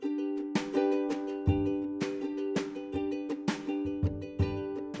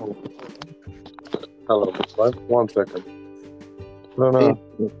Hello, man. 1 second. No, no,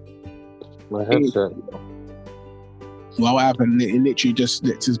 my headset. Well, what happened? It literally just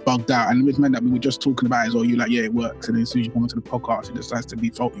bugged out, and it was meant that we were just talking about it as well. You're like, yeah, it works, and then as soon as you come into the podcast, it decides to be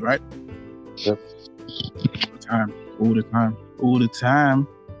faulty, right? Yep. All the time.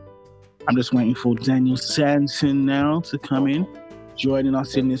 I'm just waiting for Daniel Sanson now to come in, joining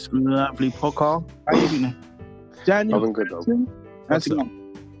us in this lovely podcast. How you doing, Daniel? I'm good, though. How's it going?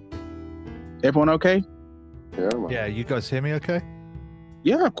 Everyone okay? Yeah, man. Yeah, you guys hear me okay?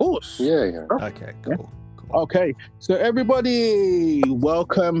 Yeah, of course. Yeah. Okay, cool. Okay, so everybody,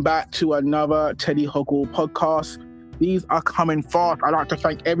 welcome back to another Teddy Hoggle podcast. These are coming fast. I'd like to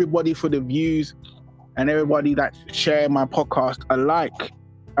thank everybody for the views and everybody that share my podcast alike.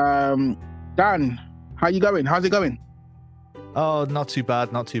 Dan, how you going? How's it going? Oh, not too bad.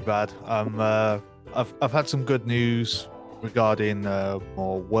 I've had some good news regarding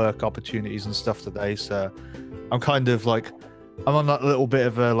more work opportunities and stuff today, so I'm kind of like I'm on that little bit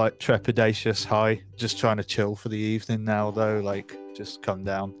of a like trepidatious high, just trying to chill for the evening now though, like just come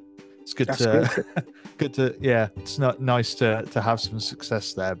down. It's good good to yeah, it's not nice to have some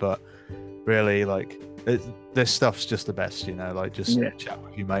success there, but really like this stuff's just the best, you know, like just chat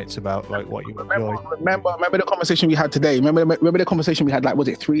with your mates about like what you enjoy. Remember the conversation we had today? Remember the conversation we had, like, was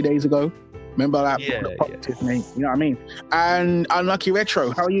it 3 days ago? Remember that? Mate, you know what I mean? And Unlucky Retro,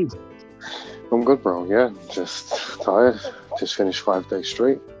 how are you? I'm good, bro. Yeah, just tired. Just finished 5 days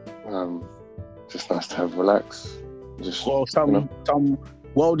straight. Just nice to have relax. Just some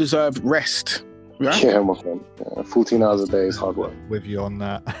well-deserved rest. Right? Yeah, my friend. 14 hours a day is hard work. With you on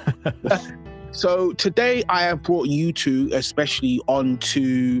that. So today I have brought you two especially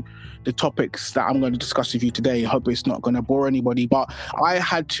onto the topics that I'm going to discuss with you today. I hope it's not going to bore anybody, but I've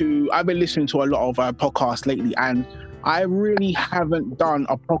been listening to a lot of podcasts lately, and I really haven't done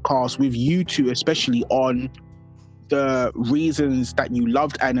a podcast with you two, especially on the reasons that you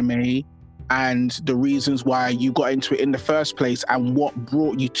loved anime and the reasons why you got into it in the first place and what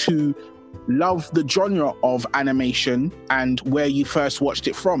brought you to love the genre of animation and where you first watched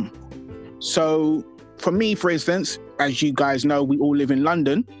it from. So for me, for instance, as you guys know, we all live in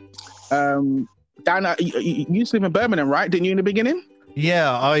London. Dan, you used to live in Birmingham, right? Didn't you in the beginning?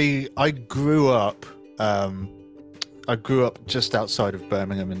 Yeah, I grew up just outside of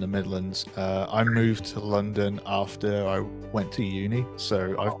Birmingham in the Midlands. I moved to London after I went to uni,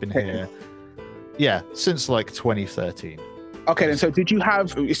 so I've been here, since like 2013. Okay, then. So did you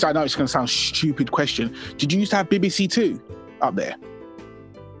have? I know it's going to sound a stupid question. Did you used to have BBC Two up there?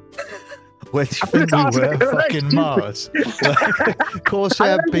 Where do you think we were? Fucking Mars. Of course, you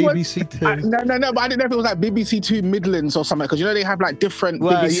have BBC Two. No, but I didn't know if it was like BBC Two Midlands or something, because you know they have like different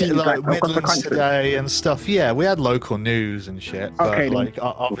BBC, like Midlands Today and stuff. Yeah, we had local news and shit. Okay, but like,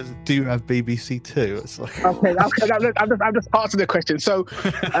 obviously, do you have BBC Two? It's like okay. I'm just answering the question. So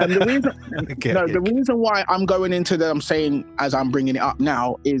the reason why I'm going into that, I'm saying as I'm bringing it up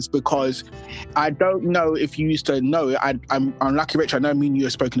now, is because I don't know if you used to know it. I'm Unlucky Rich. I know me and you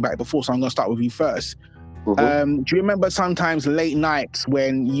have spoken about it before, so I'm going to start with you first. Mm-hmm. Do you remember sometimes late nights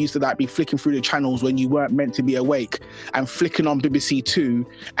when you used to like be flicking through the channels when you weren't meant to be awake and flicking on BBC Two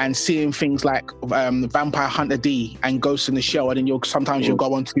and seeing things like Vampire Hunter D and Ghost in the Shell, and then you'll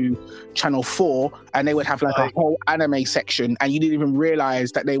go on to Channel 4 and they would have like a whole anime section and you didn't even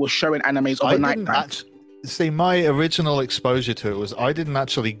realize that they were showing animes overnight. See, my original exposure to it was I didn't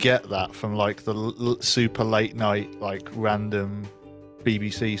actually get that from like the super late night like random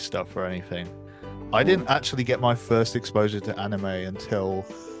BBC stuff or anything. I didn't actually get my first exposure to anime until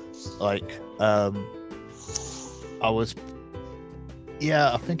like I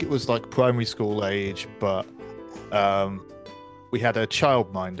think it was like primary school age, but we had a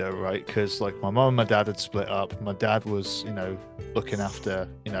childminder, right? Because like my mom and my dad had split up. My dad was, you know, looking after,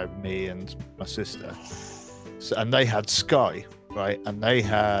 you know, me and my sister. So, and they had Sky, right? And they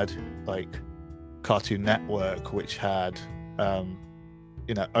had like Cartoon Network, which had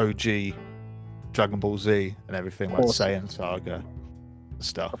you know, OG Dragon Ball Z and everything, like Saiyan Saga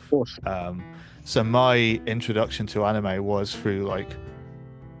stuff. Of course. So my introduction to anime was through like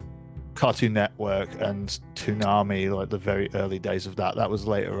Cartoon Network and Toonami, like the very early days of that. That was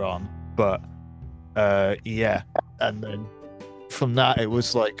later on, but and then from that it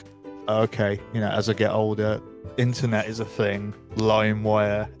was like, okay, you know, as I get older, internet is a thing,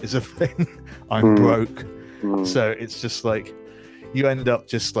 LimeWire is a thing. I'm broke, so it's just like you end up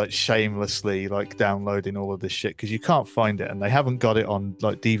just like shamelessly like downloading all of this shit because you can't find it, and they haven't got it on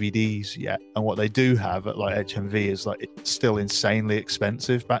like DVDs yet. And what they do have at like HMV is like it's still insanely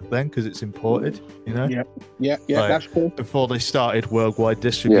expensive back then because it's imported, you know. Yeah, like, that's cool. Before they started worldwide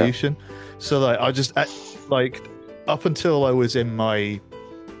distribution. So like I just like up until I was in my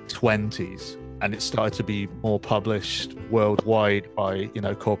 20s and it started to be more published worldwide by, you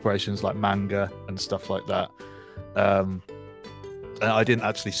know, corporations like Manga and stuff like that. And I didn't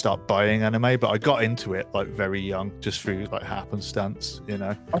actually start buying anime, but I got into it like very young, just through like happenstance, you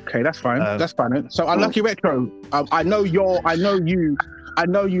know. Okay, that's fine. That's fine. So Unlucky Retro, I know you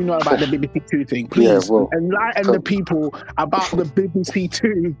know about the BBC Two thing. Please enlighten the people about the BBC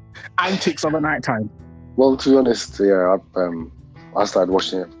Two antics of a night time. Well, to be honest, I started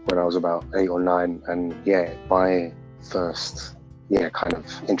watching it when I was about 8 or 9, and my first kind of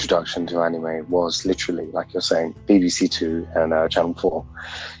introduction to anime was literally, like you're saying, BBC Two and Channel 4.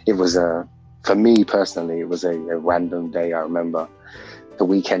 It was for me personally, it was a random day. I remember the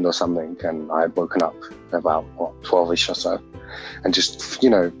weekend or something, and I had woken up about 12ish or so, and just, you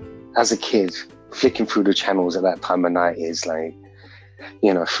know, as a kid, flicking through the channels at that time of night is like,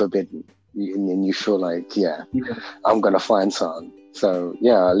 you know, forbidden. And you feel like, I'm gonna find something. So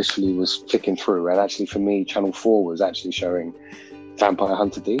I literally was flicking through, and actually for me, Channel 4 was actually showing Vampire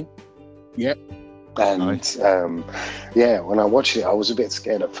Hunter D. Yep. And nice. When I watched it, I was a bit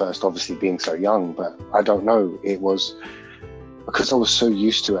scared at first, obviously being so young, but I don't know, it was because I was so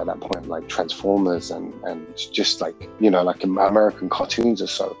used to at that point, like Transformers and just like, you know, like American cartoons or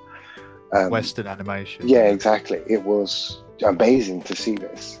so. Western animation. Yeah, exactly. It was amazing to see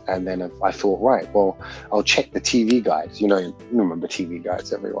this. And then I thought, right, well, I'll check the TV guides. You know, you remember TV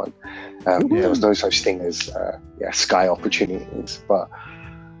guides, everyone. There was no such thing as Sky opportunities, but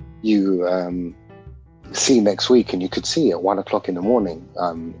you see next week, and you could see at 1 o'clock in the morning.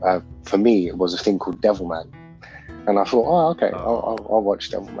 For me, it was a thing called Devilman. And I thought, I'll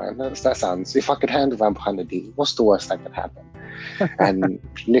watch Devilman. That sounds, if I could handle Vampire Hunter D, what's the worst that could happen? And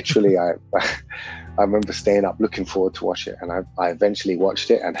literally, I remember staying up looking forward to watch it, and I eventually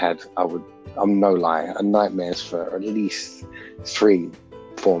watched it and I'm no lie, nightmares for at least 4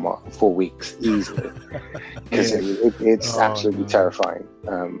 weeks easily, because it's absolutely terrifying.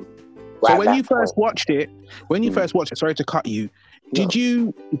 So when you first watched it, sorry to cut you, did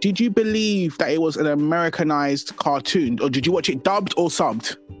you believe that it was an Americanized cartoon, or did you watch it dubbed or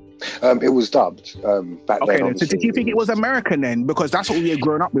subbed? It was dubbed back then. So did you think it was American then? Because that's what we had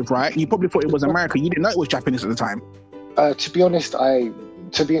grown up with, right? You probably thought it was American. You didn't know it was Japanese at the time. To be honest, I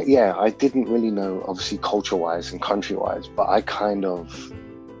didn't really know, obviously culture-wise and country-wise, but I kind of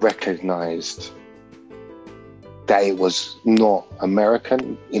recognized that it was not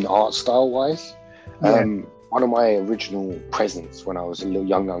American in art style-wise. One of my original presents when I was a little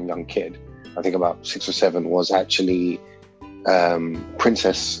young kid, I think about 6 or 7, was actually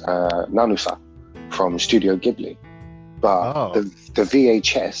Princess Nanusa from Studio Ghibli. But the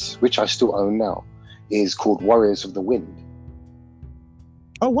VHS, which I still own now, is called Warriors of the Wind.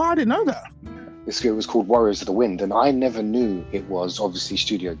 Oh, wow, I didn't know that. It was called Warriors of the Wind, and I never knew it was obviously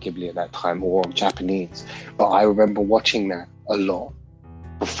Studio Ghibli at that time or Japanese. But I remember watching that a lot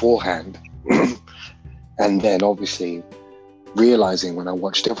beforehand. And then obviously realizing when I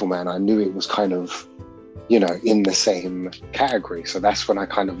watched Devilman, I knew it was kind of, you know, in the same category. So that's when I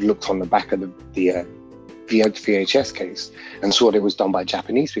kind of looked on the back of the VHS case and saw that it was done by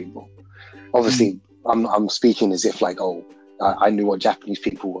Japanese people. Obviously, I'm speaking as if like, I knew what Japanese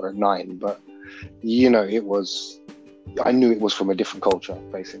people were at 9, but you know, I knew it was from a different culture,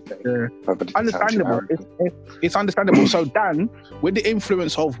 basically. Yeah. Understandable. It's understandable. So Dan, with the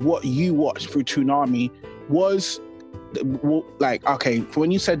influence of what you watched through Toonami, was like, okay, when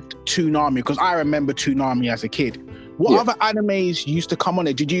you said Toonami, because I remember Toonami as a kid, what other animes used to come on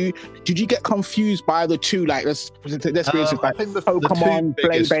it? Did you get confused by the two, like let's be honest, like Pokemon,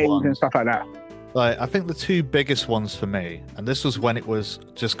 Beyblade and stuff like that? Like, I think the two biggest ones for me, and this was when it was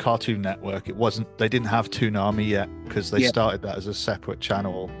just Cartoon Network. They didn't have Toonami yet, because they started that as a separate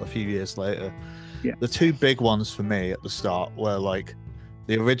channel a few years later. Yeah. The two big ones for me at the start were like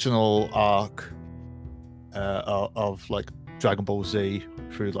the original arc of like Dragon Ball Z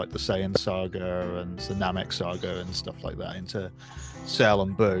through like the Saiyan saga and the Namek saga and stuff like that into Cell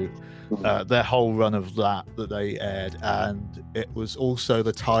and Boo. Their whole run of that they aired, and it was also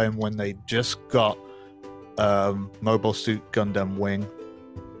the time when they just got Mobile Suit Gundam Wing.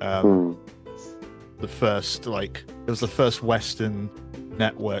 It was the first Western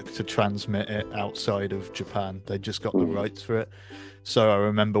network to transmit it outside of Japan. They just got the rights for it. So I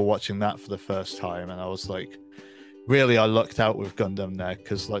remember watching that for the first time, and I was like, really I lucked out with Gundam there,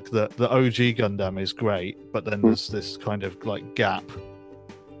 because like the OG Gundam is great, but then there's this kind of like gap,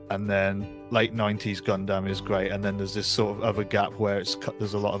 and then late 90s Gundam is great, and then there's this sort of other gap where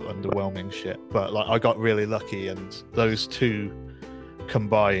there's a lot of underwhelming shit. But like I got really lucky, and those two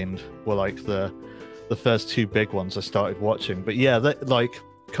combined were like the first two big ones I started watching. But yeah, like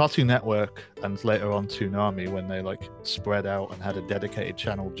Cartoon Network and later on Toonami, when they like spread out and had a dedicated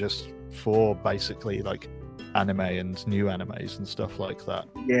channel just for basically like anime and new animes and stuff like that.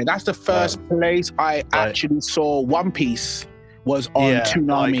 Yeah, that's the first place I actually saw One Piece was on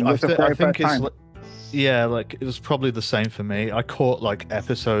Toonami. I think it's like it was probably the same for me. I caught like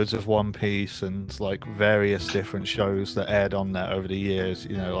episodes of One Piece and like various different shows that aired on there over the years,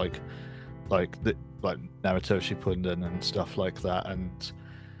 you know, like Naruto Shippuden and stuff like that. And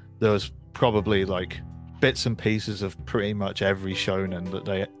there was probably like bits and pieces of pretty much every shonen that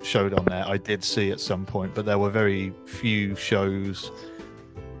they showed on there I did see at some point, but there were very few shows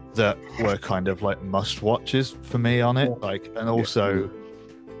that were kind of like must watches for me on it. Like, and also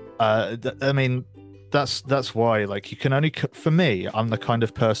I mean that's why, like, you can only, for me, I'm the kind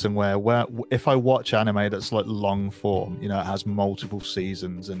of person where if I watch anime that's like long form, you know, it has multiple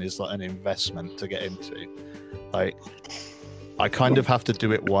seasons and is like an investment to get into, like I kind of have to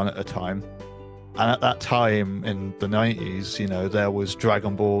do it one at a time. And at that time in the 90s, you know, there was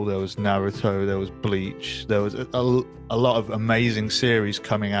Dragon Ball, there was Naruto, there was Bleach, there was a lot of amazing series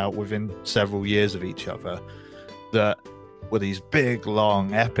coming out within several years of each other that were these big,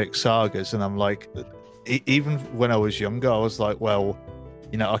 long, epic sagas. And I'm like, even when I was younger, I was like, well,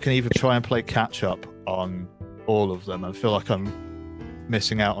 you know, I can either try and play catch up on all of them and feel like I'm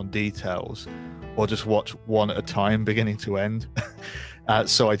missing out on details, or just watch one at a time, beginning to end.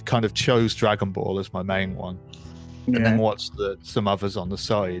 So I kind of chose Dragon Ball as my main one, and then watched some others on the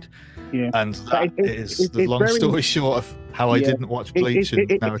side. Yeah. And that is the long story short of how I didn't watch Bleach and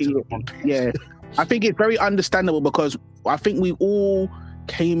Naruto. One Piece. Yeah, I think it's very understandable, because I think we all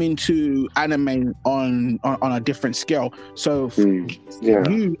came into anime on a different scale. So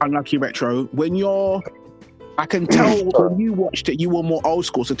you, Unlucky Retro, I can tell when you watched it, you were more old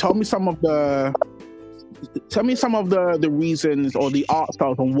school. So tell me some of the reasons or the art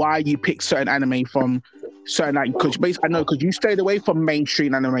styles and why you picked certain anime from certain, like, because I know because you stayed away from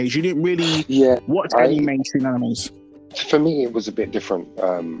mainstream animes. You didn't really watch any mainstream animes. For me, it was a bit different.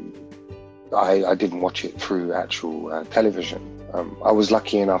 I didn't watch it through actual television. I was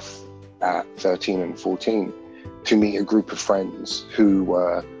lucky enough at 13 and 14 to meet a group of friends who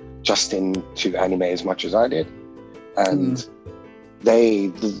were just into anime as much as I did, and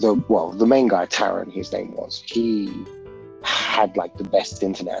the main guy, Taran, his name was, he had like the best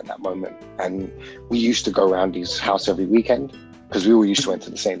internet at that moment, and we used to go around his house every weekend because we all used to went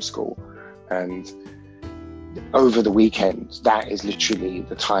to the same school, and over the weekend, that is literally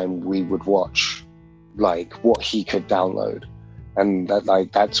the time we would watch like what he could download, and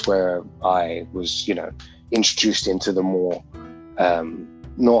that's where I was, you know, introduced into the more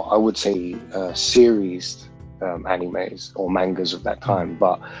not, I would say, series animes or mangas of that time,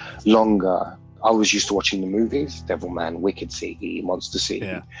 but longer. I was used to watching the movies, Devilman, Wicked City, Monster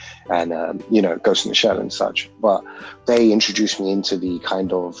City, and you know, Ghost in the Shell and such. But they introduced me into the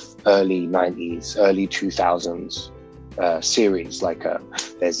kind of early 90s, early 2000s series. Like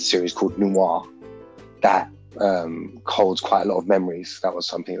there's a series called Noir that holds quite a lot of memories. That was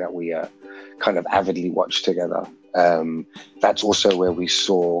something that we kind of avidly watched together. That's also where we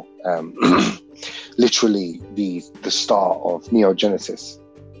saw literally the start of Neo Genesis.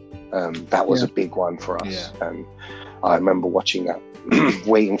 That was a big one for us, and I remember watching that,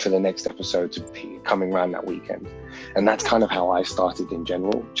 waiting for the next episode to be coming around that weekend. And that's kind of how I started in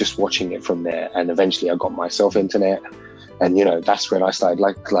general, just watching it from there. And eventually I got myself internet, and you know, that's when I started,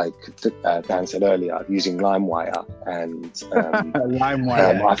 like Dan said earlier, using LimeWire. And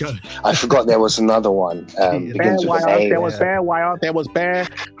LimeWire. I forgot there was another one. Bearwire. There was Bearwire. There was Bear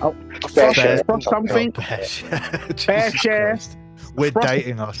something. Bearshare. We're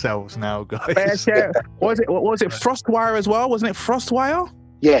dating ourselves now, guys. What was it? Frostwire as well? Wasn't it Frostwire?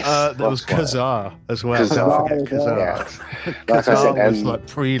 Yes. There was Kazaa as well. Kazaa. Yeah. Like I said, was like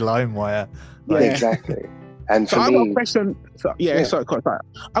pre-LimeWire. Like, exactly. And so I got a question. Sorry. I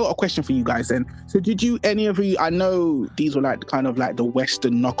got a question for you guys then. So did any of you, I know these were like kind of like the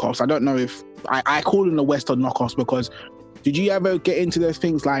Western knockoffs. I don't know if I call them the Western knockoffs, because did you ever get into those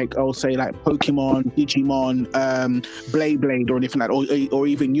things like, I'll say, like Pokemon, Digimon, Blade, or anything like that, or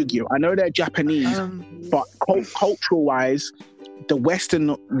even Yu-Gi-Oh? I know they're Japanese, but cultural-wise, the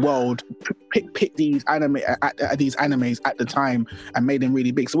Western world picked these animes at the time and made them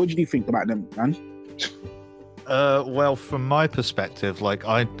really big. So what did you think about them, man? Well, from my perspective, like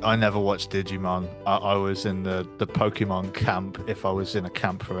I never watched Digimon. I was in the Pokemon camp, if I was in a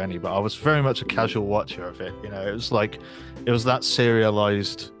camp for any, but I was very much a casual watcher of it. It was that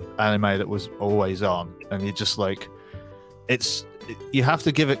serialized anime that was always on, and you just like, you have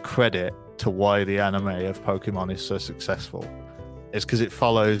to give it credit to why the anime of Pokemon is so successful. It's because it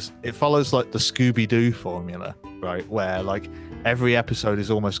follows like the Scooby-Doo formula, right? Where like every episode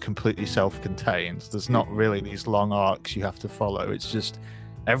is almost completely self-contained. There's not really these long arcs you have to follow. It's just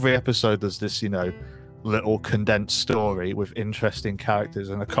every episode there's this, little condensed story with interesting characters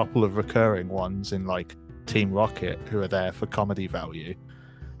and a couple of recurring ones in like Team Rocket, who are there for comedy value.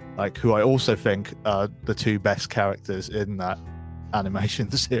 Like, who I also think are the two best characters in that animation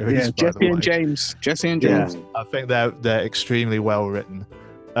series. Yeah, Jesse and James. Yeah, I think they're extremely well written.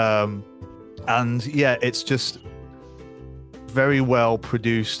 And yeah, it's just very well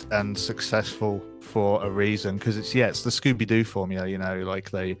produced and successful for a reason, because it's the Scooby-Doo formula,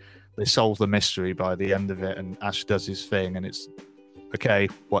 like they solve the mystery by the end of it, and Ash does his thing, and it's okay,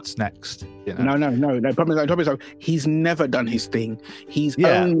 what's next? No. Problem is, he's never done his thing. He's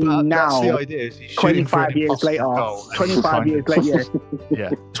only now. That's the idea. Is 25 years later. 25 years later. Yeah.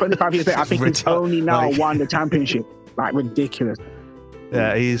 25 years later, I think he's only now won the championship. Like, ridiculous.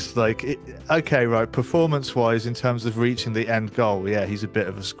 Yeah, he's like, okay, right. Performance-wise, in terms of reaching the end goal, yeah, he's a bit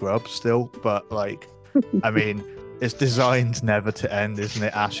of a scrub still. But like, I mean, it's designed never to end, isn't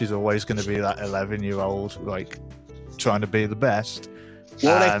it? Ash is always going to be that 11-year-old, like, trying to be the best.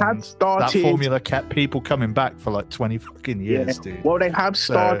 Well, they have started. That formula kept people coming back for like 20 fucking years, dude. Well, they have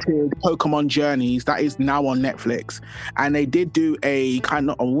started Pokemon Journeys, that is now on Netflix, and they did do a kind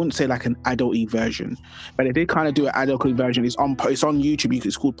of, I wouldn't say like an adult-y version, but they did kind of do an adult-y version. It's on YouTube.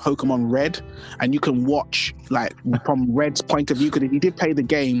 It's called Pokemon Red, and you can watch like from Red's point of view. Because if you did play the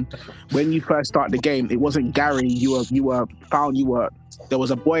game, when you first start the game, it wasn't Gary. There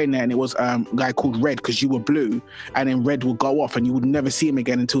was a boy in there, and it was a guy called Red, because you were blue, and then Red would go off and you would never see him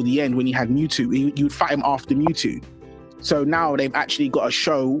again until the end when he had Mewtwo. You would fight him after Mewtwo. So now they've actually got a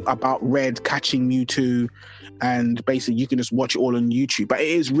show about Red catching Mewtwo, and basically you can just watch it all on YouTube. But it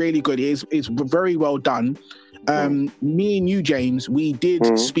is really good. It's very well done. Me and you, James, we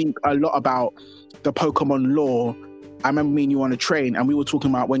did speak a lot about the Pokemon lore. I remember me and you on a train, and we were talking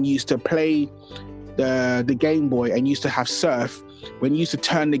about when you used to play the Game Boy and used to have Surf. When you used to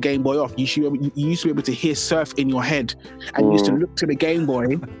turn the Game Boy off, you used to be able to hear Surf in your head, and you used to look to the Game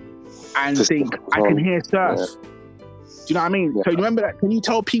Boy and think, I can hear Surf. Yeah. Do you know what I mean? Yeah. So you remember that? Can you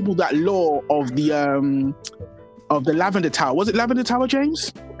tell people that lore of the Lavender Tower? Was it Lavender Tower,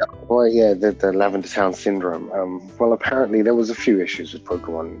 James? Well, yeah, the Lavender Town syndrome. Well, apparently there was a few issues with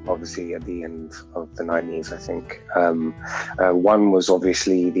Pokemon, obviously, at the end of the 90s, I think. One was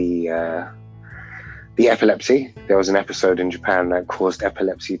obviously the epilepsy. There was an episode in Japan that caused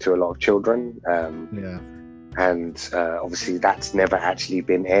epilepsy to a lot of children. And obviously that's never actually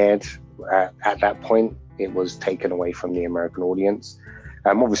been aired at that point. It was taken away from the American audience.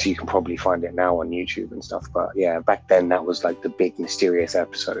 Obviously you can probably find it now on YouTube and stuff, but yeah, back then that was like the big mysterious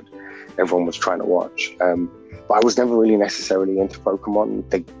episode everyone was trying to watch. But I was never really necessarily into Pokemon,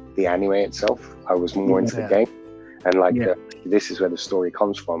 the anime itself. I was more into the game. And this is where the story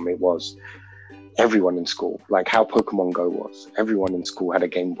comes from. It was everyone in school, like how Pokemon Go was. Everyone in school had a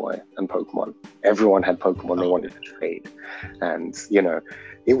Game Boy and Pokemon. Everyone had Pokemon they wanted to trade. And,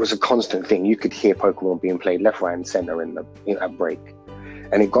 it was a constant thing. You could hear Pokemon being played left, right, and center in a break.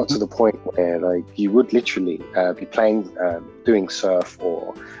 And it got to the point where, like, you would literally be playing, doing Surf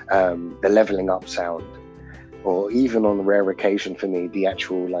or the leveling up sound, or even on a rare occasion for me, the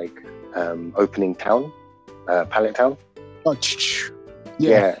actual, like, opening town, Pallet Town. Oh,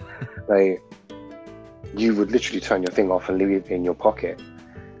 yeah. Like, you would literally turn your thing off and leave it in your pocket.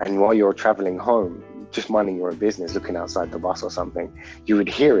 And while you're traveling home, just minding your own business, looking outside the bus or something, you would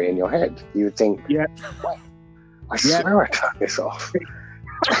hear it in your head. You would think, I swear I turned this off.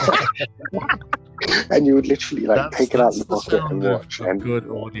 And you would literally take it out of your pocket and watch. And good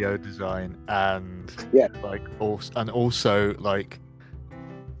audio design, and also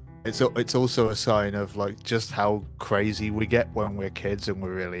it's also a sign of like just how crazy we get when we're kids and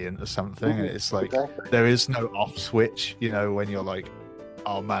we're really into something. And it's like there is no off switch, when you're like,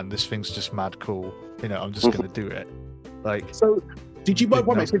 oh man, this thing's just mad cool. I'm just gonna do it. Like, so did you both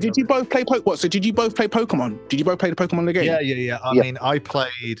did you both play Pokemon? So did you both play Pokemon? Did you both play the Pokemon the game? Yeah. I mean, I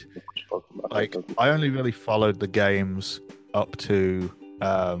played I only really followed the games up to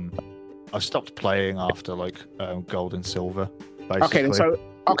I stopped playing after Gold and Silver, basically.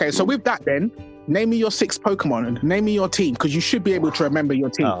 Okay, so with that then, name me your 6 Pokemon and name me your team, because you should be able to remember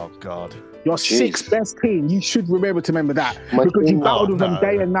your team. Oh God. Your sixth best team. You should remember to remember that because you battled with them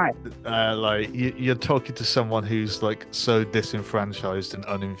day and night. Like you're talking to someone who's like so disenfranchised and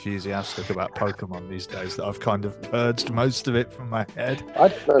unenthusiastic about Pokemon these days that I've kind of purged most of it from my head.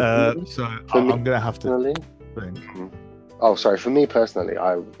 So I'm gonna have to think. Oh, sorry. For me personally,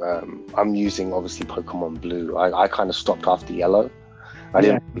 I'm using obviously Pokemon Blue. I kind of stopped after Yellow. I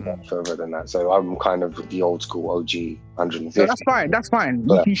didn't go further than that, so I'm kind of the old school OG 150. No, that's fine.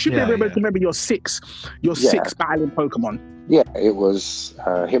 But, you should be able to remember your six battling Pokemon. Yeah, it was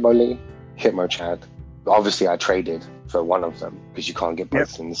Hitmonlee, Hitmonchan. Obviously, I traded for one of them because you can't get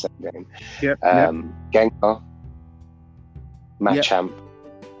both in the same game. Gengar, Machamp,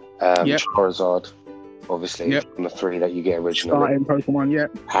 Charizard. Obviously, from the three that you get originally. Starting Pokemon,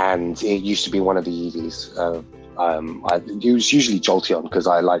 and it used to be one of the Eevees. I use usually Jolteon because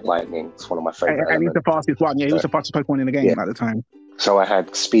I like lightning. It's one of my favorite. And he's the fastest one. Yeah, he was the fastest Pokemon in the game at the time. So I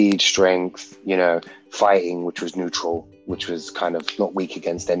had speed, strength, fighting, which was neutral, which was kind of not weak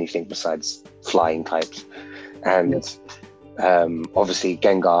against anything besides flying types, and obviously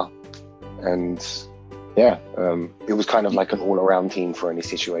Gengar, and it was kind of like an all-around team for any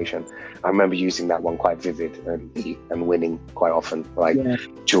situation. I remember using that one quite vivid and winning quite often, like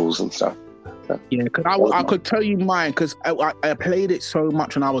Jules and stuff. Yeah, because I could tell you mine because I played it so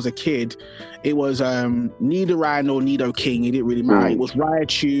much when I was a kid. It was Nidoran or Nidoking. It didn't really matter. It was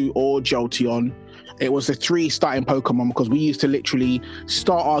Raichu or Jolteon. It was the three starting Pokemon because we used to literally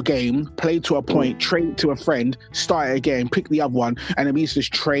start our game, play to a point, trade to a friend, start it again, pick the other one, and then we used to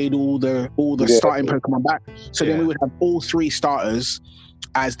just trade all the starting Pokemon back. So then we would have all three starters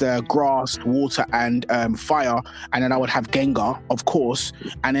as the grass, water, and fire, and then I would have Gengar, of course,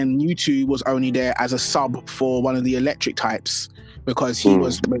 and then Mewtwo was only there as a sub for one of the electric types because he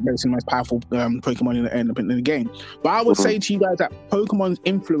was basically the most powerful Pokemon in the game. But I would say to you guys that Pokemon's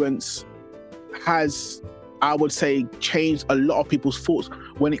influence has, I would say, changed a lot of people's thoughts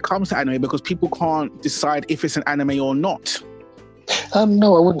when it comes to anime because people can't decide if it's an anime or not.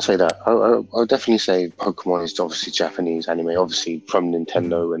 No, I wouldn't say that. I would definitely say Pokemon is obviously Japanese anime, obviously from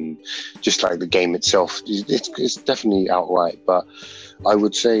Nintendo, and just like the game itself, it's definitely outright. But I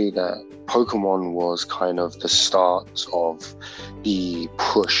would say that Pokemon was kind of the start of the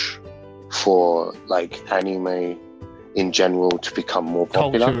push for like anime in general to become more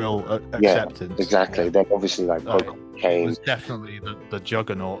popular. Cultural acceptance. Yeah, exactly. Then obviously like Pokemon came. It was definitely the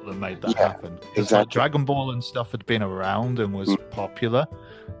juggernaut that made that happen. Exactly. Like Dragon Ball and stuff had been around and was popular,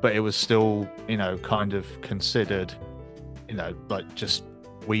 but it was still, kind of considered, like just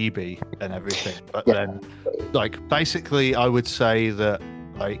weeby and everything. But then, like, basically I would say that,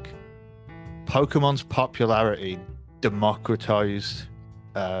 like, Pokemon's popularity democratized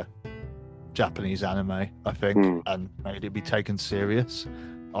Japanese anime, I think, and made it be taken serious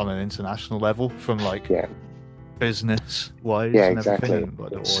on an international level from like business wise and everything,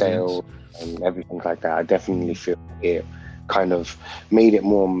 like sales and everything like that. I definitely feel it kind of made it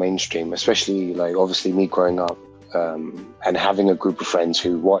more mainstream, especially like obviously me growing up and having a group of friends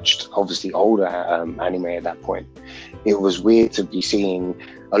who watched obviously older anime at that point. It was weird to be seeing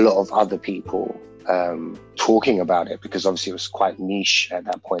a lot of other people talking about it because obviously it was quite niche at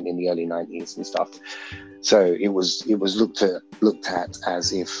that point in the early 90s and stuff. So it was looked at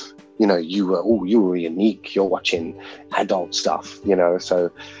as if you were unique, you're watching adult stuff,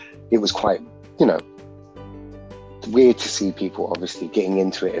 so it was quite weird to see people obviously getting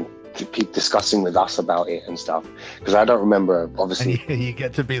into it and to keep discussing with us about it and stuff, because I don't remember obviously. You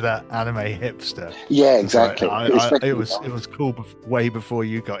get to be that anime hipster. Yeah, exactly. It was cool way before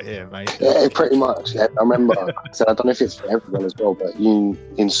you got here, mate. Yeah, pretty much. Yeah, I remember. So I don't know if it's for everyone as well, but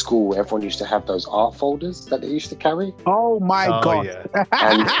in school everyone used to have those art folders that they used to carry. Oh my god! Yeah.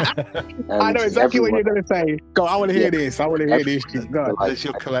 And I know exactly what you're gonna say. Go, I want to hear this. I want to hear this. Go. It's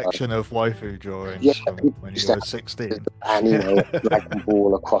your collection of waifu drawings from when you were 16. Anime, Dragon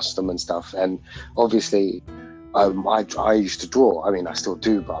Ball across them and stuff, and obviously I used to draw. I mean, I still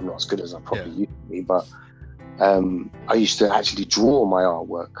do, but I'm not as good as I probably used to be. But I used to actually draw my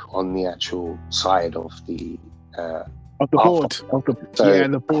artwork on the actual side of the board.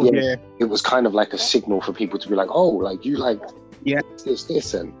 The board. Yeah. It was kind of like a signal for people to be like, oh, like you like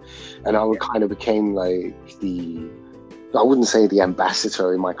this, and I would kind of became like I wouldn't say the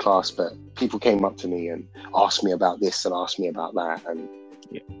ambassador in my class, but people came up to me and asked me about this and asked me about that, and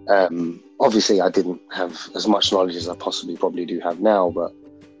obviously I didn't have as much knowledge as I possibly probably do have now, but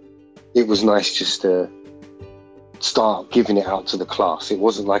it was nice just to start giving it out to the class. It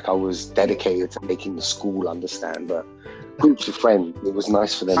wasn't like I was dedicated to making the school understand, but groups of friends. It was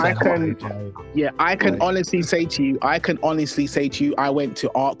nice for them. I can honestly say to you, I went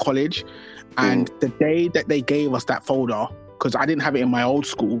to art college, and the day that they gave us that folder, because I didn't have it in my old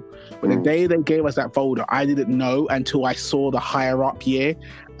school, but the day they gave us that folder, I didn't know until I saw the higher up year.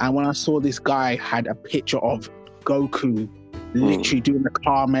 And when I saw this guy had a picture of Goku literally doing the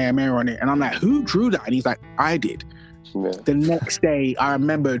Kamehameha on it, and I'm like, who drew that? And he's like, I did. Yeah. The next day, I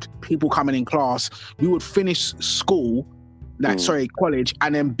remembered people coming in class. We would finish school, college,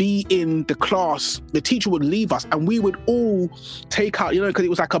 and then be in the class. The teacher would leave us, and we would all take out, because it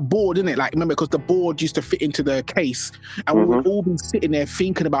was like a board, isn't it? Like, remember, because the board used to fit into the case, and we would all be sitting there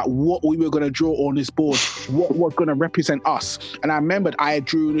thinking about what we were going to draw on this board, what was going to represent us. And I remembered I had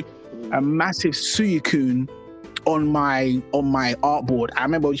drew a massive Suicune on my artboard. I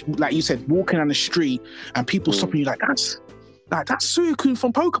remember, like you said, walking down the street and people stopping you like, that's Suicune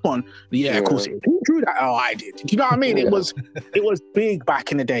from Pokemon. Yeah, of course it is. Who drew that? Oh, I did. You know what I mean? It was big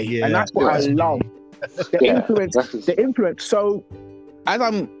back in the day, and that's what I love. The influence. So, as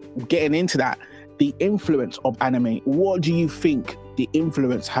I'm getting into that, the influence of anime. What do you think the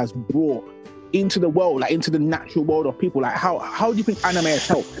influence has brought into the world, like into the natural world of people? Like, how do you think anime has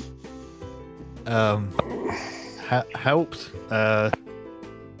helped? Helped. I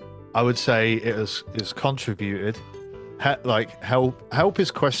would say it has contributed. Help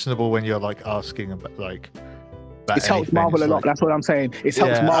is questionable when you're like asking about like. It's helped Marvel a lot. That's what I'm saying. It's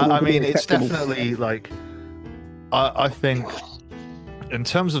helped Marvel. I mean, it's definitely like. I think, in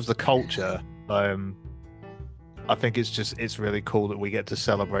terms of the culture, I think it's really cool that we get to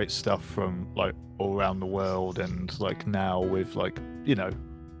celebrate stuff from like all around the world, and like now with like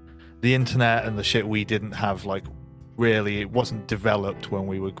the internet and the shit we didn't have, like really it wasn't developed when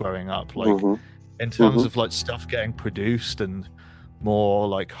we were growing up, like in terms of like stuff getting produced and more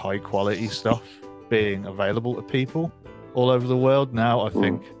like high quality stuff being available to people all over the world now. I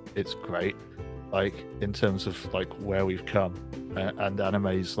think it's great, like in terms of like where we've come and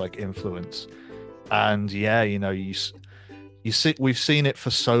anime's like influence. And we've seen it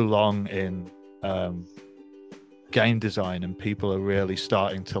for so long in game design, and people are really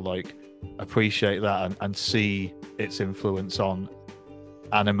starting to like appreciate that and see its influence on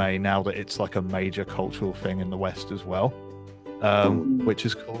anime now that it's like a major cultural thing in the West as well, which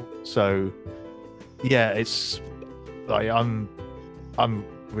is cool. So it's like I'm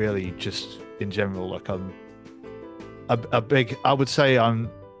really just in general like I'm a big, I would say I'm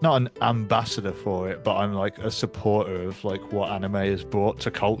not an ambassador for it, but I'm like a supporter of like what anime has brought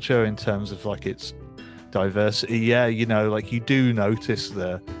to culture in terms of like its diversity. Like you do notice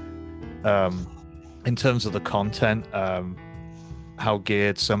the in terms of the content, how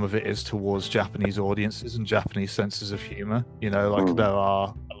geared some of it is towards Japanese audiences and Japanese senses of humor. Like there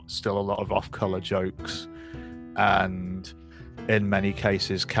are still a lot of off-color jokes, and in many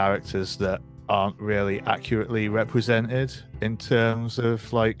cases characters that aren't really accurately represented in terms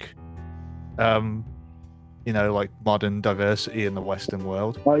of like like modern diversity in the Western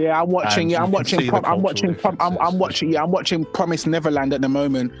world. Oh yeah, I'm watching Promised Neverland at the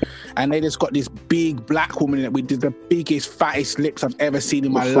moment, and they just got this big black woman in it with the biggest, fattest lips I've ever seen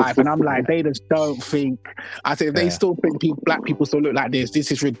in my life, and I'm like, they just don't think. I said, they still think black people still look like this.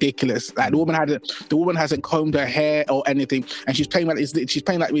 This is ridiculous. Like the woman hasn't combed her hair or anything, and she's playing like this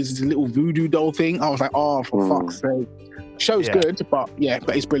little voodoo doll thing. I was like, oh, for fuck's sake. Show's good, but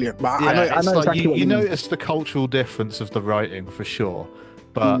it's brilliant. But I know like exactly what you notice the cultural difference of the writing for sure.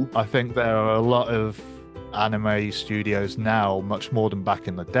 But I think there are a lot of anime studios now, much more than back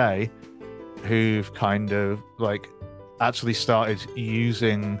in the day, who've kind of like actually started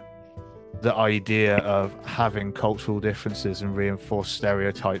using the idea of having cultural differences and reinforced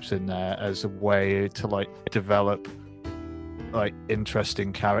stereotypes in there as a way to like develop like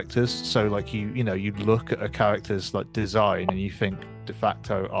interesting characters. So like you look at a character's like design and you think de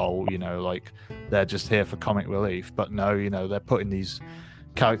facto, like they're just here for comic relief, but no, they're putting these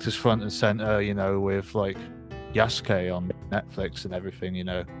characters front and center, with like Yasuke on Netflix and everything,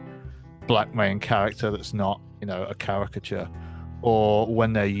 black main character that's not a caricature, or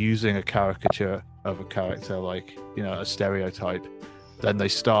when they're using a caricature of a character, like a stereotype, then they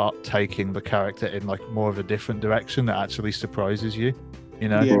start taking the character in like more of a different direction that actually surprises you, in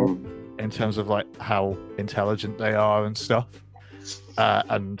terms of like how intelligent they are and stuff.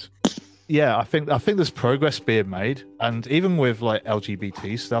 And I think there's progress being made, and even with like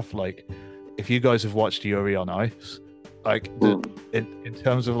LGBT stuff, like if you guys have watched Yuri on Ice, like in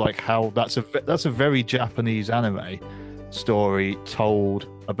terms of like how that's a very Japanese anime story told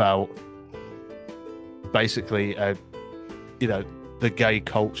about basically the gay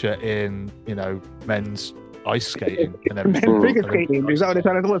culture in men's ice skating and everything. Men figure skating. Is that what they're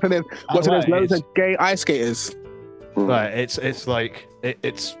trying to do? So there's loads of gay ice skaters. Right. It's like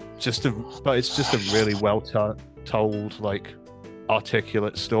it's just a really well told, like,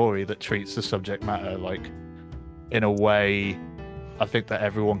 articulate story that treats the subject matter like in a way I think that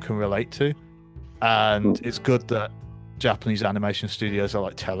everyone can relate to, and it's good that Japanese animation studios are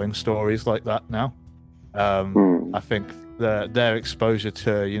like telling stories like that now. I think their exposure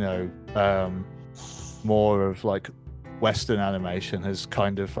to more of like Western animation has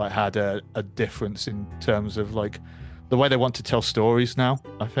kind of like had a difference in terms of like the way they want to tell stories now,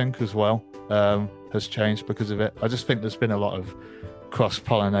 I think, as well, has changed because of it. I just think there's been a lot of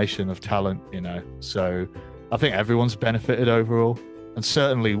cross-pollination of talent, so I think everyone's benefited overall, and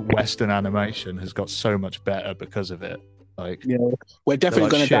certainly Western animation has got so much better because of it. Like, we're definitely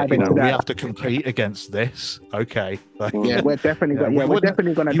going to dive into that. We have to compete against this. Okay. Like, we're definitely going to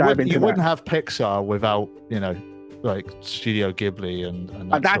dive into that. You wouldn't have Pixar without, like Studio Ghibli and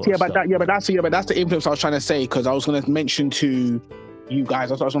that's the influence I was trying to say, because I was going to mention to you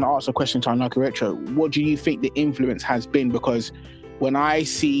guys, I was going to ask a question to Anarchy Retro. What do you think the influence has been? Because when I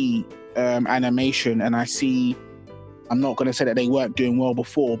see animation and I see, I'm not going to say that they weren't doing well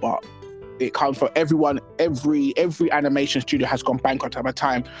before, but it comes from everyone. Every animation studio has gone bankrupt at a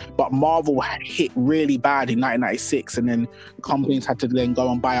time, but Marvel hit really bad in 1996, and then companies had to then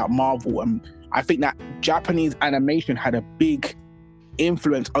go and buy out Marvel. And I think that Japanese animation had a big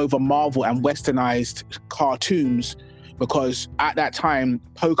influence over Marvel and westernized cartoons, because at that time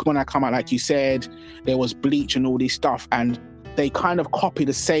Pokemon had come out, like you said, there was Bleach and all this stuff, and they kind of copy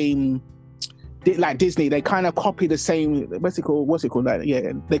the same. Like Disney, they kind of copy the same. What's it called? Like,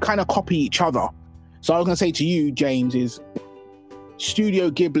 they kind of copy each other. So I was gonna say to you, James, is Studio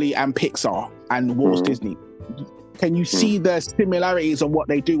Ghibli and Pixar and Walt Disney. Can you see the similarities of what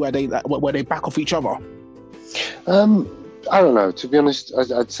they do, where they back off each other? I don't know. To be honest,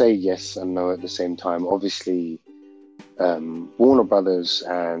 I'd say yes and no at the same time. Obviously, Warner Brothers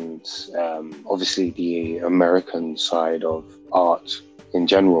and obviously the American side of art in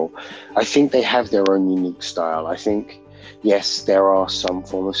general, I think they have their own unique style. I think, yes, there are some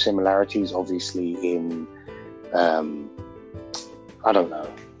form of similarities, obviously, in,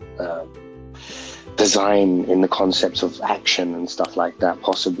 design, in the concepts of action and stuff like that,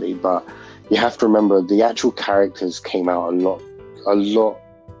 possibly. But you have to remember the actual characters came out a lot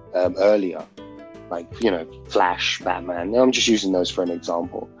earlier. Like, Flash, Batman. I'm just using those for an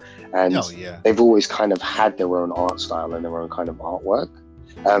example. And they've always kind of had their own art style and their own kind of artwork.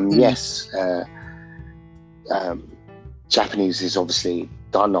 Yes, Japanese has obviously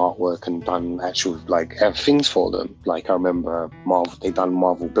done artwork and done actual things for them. Like, I remember they done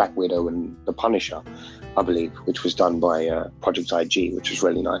Marvel Black Widow and The Punisher, I believe, which was done by Project IG, which was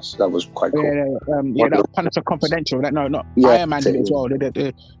really nice. That was quite cool. That was Punisher Confidential. Iron Man did it as well. They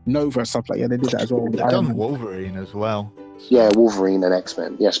did Nova and stuff like that. They did that as well. They've done Wolverine as well. So. Yeah, Wolverine and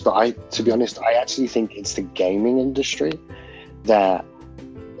X-Men. Yes, but to be honest, I actually think it's the gaming industry that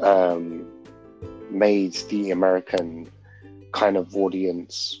made the American kind of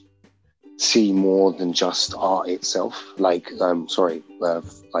audience see more than just art itself, like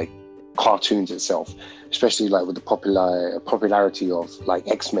cartoons itself, especially like with the popularity of like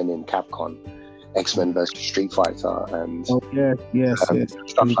X-Men in Capcom, X-Men versus Street Fighter, and stuff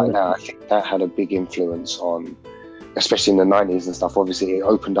like that. I think that had a big influence on, especially in the 90s and stuff. Obviously, it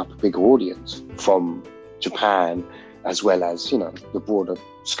opened up a bigger audience from Japan, as well as, the broader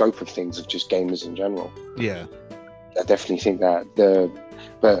scope of things of just gamers in general. Yeah. I definitely think that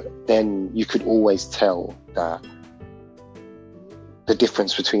but then you could always tell that the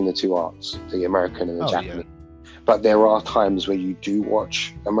difference between the two arts, the American and the Japanese. Yeah. But there are times where you do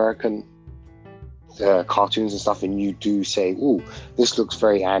watch American cartoons and stuff, and you do say, "Oh, this looks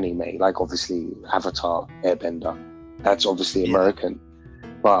very anime." Like, obviously, Avatar, Airbender, that's obviously American,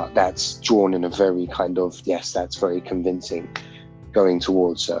 but that's drawn in a very kind of, that's very convincing, going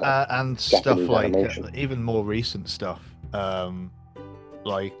towards and Japanese stuff like animation. Even more recent stuff, what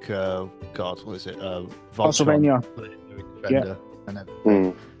is it? Castlevania. Defender, and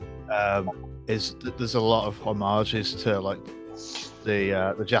everything. There's a lot of homages to like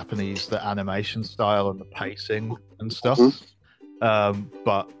the Japanese, the animation style and the pacing and stuff.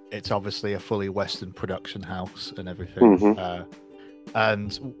 But it's obviously a fully Western production house and everything.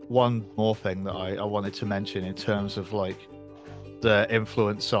 And one more thing that I wanted to mention in terms of like the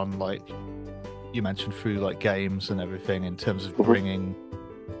influence on, like you mentioned, through like games and everything, in terms of bringing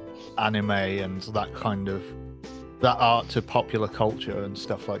anime and that kind of that art to popular culture and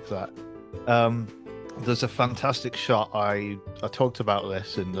stuff like that. There's a fantastic shot. I talked about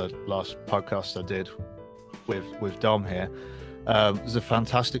this in the last podcast I did with Dom here. There's a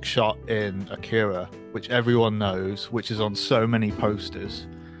fantastic shot in Akira, which everyone knows, which is on so many posters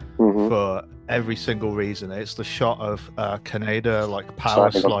for every single reason. It's the shot of Kaneda like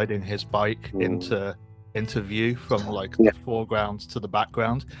power sliding his bike into view from like the foreground to the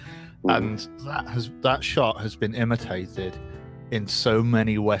background, and that shot has been imitated in so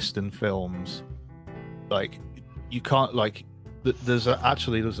many Western films. Like you can't like. There's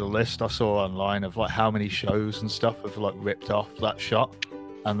a list I saw online of like how many shows and stuff have like ripped off that shot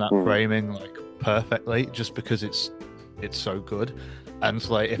and that framing like perfectly, just because it's so good. And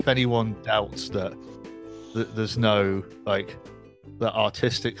like if anyone doubts that there's no like that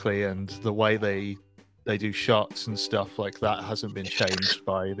artistically and the way they do shots and stuff like that hasn't been changed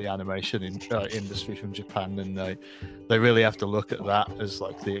by the animation industry from Japan, and they really have to look at that as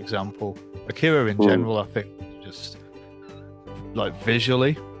like the example. Akira in general, I think, just like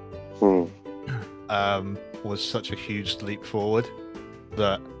visually was such a huge leap forward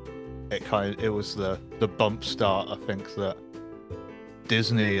that it was the bump start, I think, that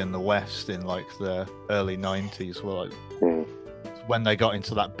Disney and the West in like the early 90s were like when they got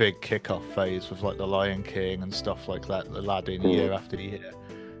into that big kickoff phase with like the Lion King and stuff like that, Aladdin year after year.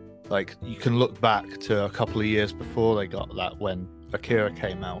 Like you can look back to a couple of years before they got that, when Akira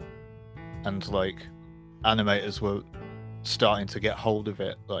came out, and like animators were starting to get hold of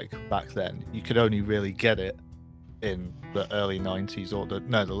it. Like back then you could only really get it in the early 90s or the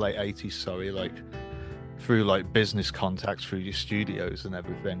late 80s, sorry, like through like business contacts through your studios and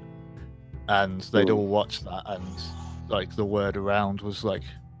everything, and they'd all watch that, and like the word around was like,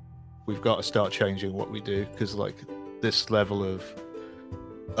 we've got to start changing what we do, because like this level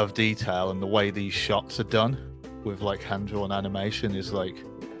of detail and the way these shots are done with like hand-drawn animation is like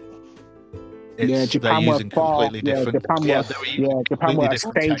Japan were completely different. Japan were a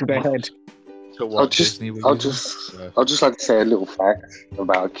stage ahead. I'll just like to say a little fact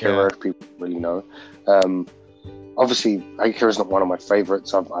about Akira, if people really know. Obviously, Akira is not one of my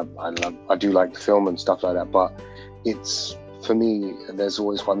favorites. I do like the film and stuff like that, but it's, for me, there's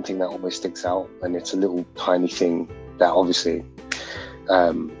always one thing that always sticks out, and it's a little tiny thing that obviously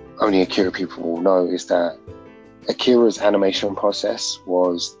only Akira people will know, is that Akira's animation process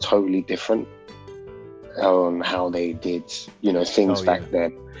was totally different on how they did, things back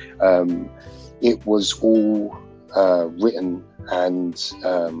then. It was all written and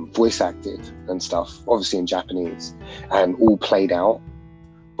voice acted and stuff, obviously in Japanese, and all played out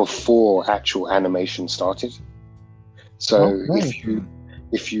before actual animation started. So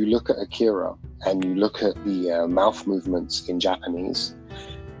if you look at Akira and you look at the mouth movements in Japanese,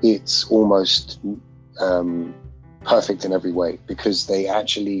 it's almost perfect in every way, because they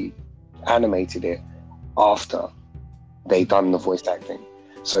actually animated it after they done the voice acting.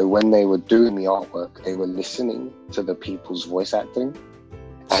 So when they were doing the artwork, they were listening to the people's voice acting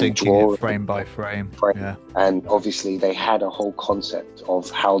and syncing it frame by frame. Yeah. And obviously they had a whole concept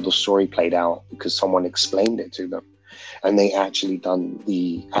of how the story played out because someone explained it to them, and they actually done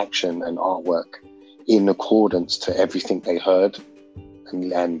the action and artwork in accordance to everything they heard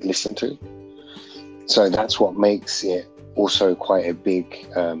and listened to. So that's what makes it also quite a big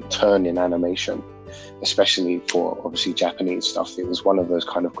turn in animation, especially for obviously Japanese stuff. It was one of those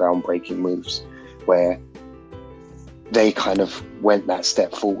kind of groundbreaking moves where they kind of went that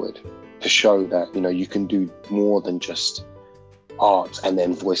step forward to show that, you can do more than just art and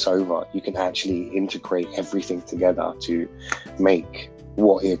then voice over. You can actually integrate everything together to make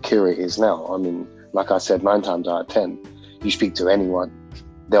what Akira is now. I mean, like I said, 9 times out of 10, you speak to anyone,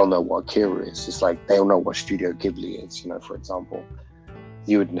 they'll know what Akira is. It's like they'll know what Studio Ghibli is, for example.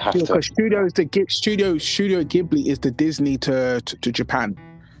 You would have to. Because Studio Ghibli is the Disney to Japan.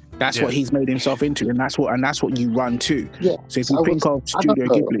 That's what he's made himself into, and that's what you run to. Yeah. So if you think of Studio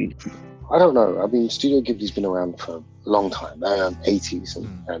Ghibli, I don't know. I mean, Studio Ghibli's been around for a long time, 80s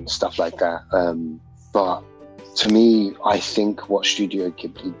and stuff like that. But to me, I think what Studio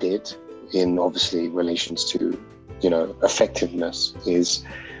Ghibli did, in obviously relations to effectiveness, is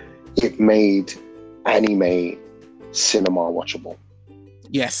it made anime cinema watchable.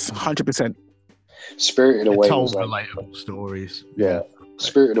 Yes, 100%. Spirited Away told relatable stories. Yeah.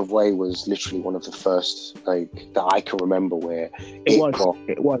 Spirited Away was literally one of the first that I can remember where it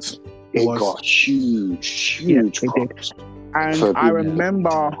got huge props. And I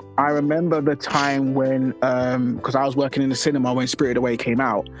remember the time when, because I was working in the cinema when Spirited Away came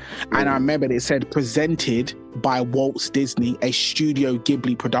out, and I remember it said presented by Walt Disney, a Studio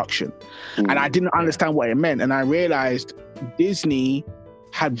Ghibli production, and I didn't understand what it meant, and I realized Disney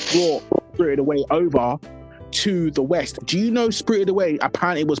had brought Spirited Away over to the West. Do you know Spirited Away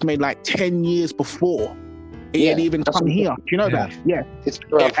apparently was made like 10 years before It had even come here. Do you know that? Yeah. It's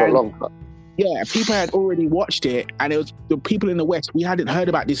been around for a long time. Yeah, people had already watched it, and it was the people in the West. We hadn't heard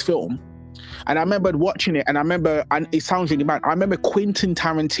about this film, and I remembered watching it, and it sounds really bad. I remember Quentin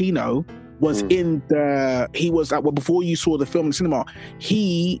Tarantino was before you saw the film in the cinema,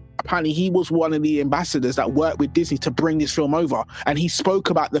 he was one of the ambassadors that worked with Disney to bring this film over, and he spoke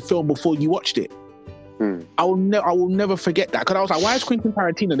about the film before you watched it. I will never forget that, because I was like, why is Quentin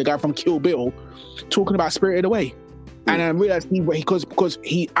Tarantino, the guy from Kill Bill, talking about Spirited Away? And I realized because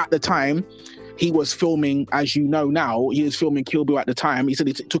he at the time he was filming, as you know now, he was filming Kill Bill at the time. He said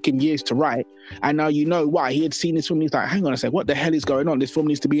it took him years to write, and now you know why. He had seen this film. He's like, hang on a second, what the hell is going on? This film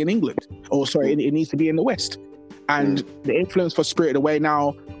needs to be in England, or sorry, it needs to be in the West. And the influence for Spirited Away,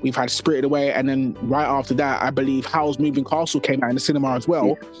 now we've had Spirited Away, and then right after that, I believe Howl's Moving Castle came out in the cinema as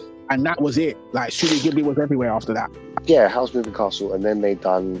well. And that was it. Like, Studio Ghibli was everywhere after that. Yeah, Howl's Moving Castle, and then they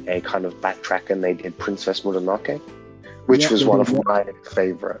done a kind of backtrack, and they did Princess Mononoke, which was one of my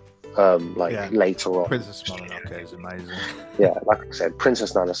favorite. Later on, Princess Mononoke is amazing. Yeah, like I said,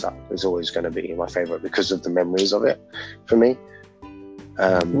 Princess Nanasa is always going to be my favorite because of the memories of it for me.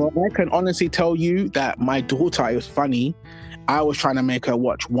 Well, I can honestly tell you that my daughter, it was funny, I was trying to make her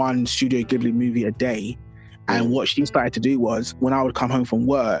watch one Studio Ghibli movie a day. And what she started to do was, when I would come home from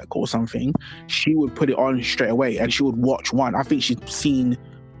work or something, she would put it on straight away and she would watch one. I think she's seen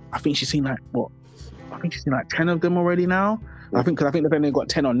like 10 of them already now. I think they've only got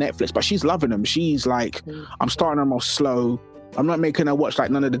 10 on Netflix, but she's loving them. She's like, I'm starting them off slow. I'm not making her watch like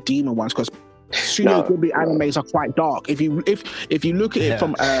none of the demon ones, because Studio Ghibli animes are quite dark. If you look at it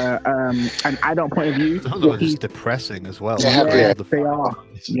from an adult point of view, it's depressing as well. They are.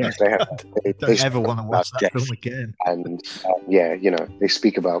 Yes, they don't ever want to watch that film again. And they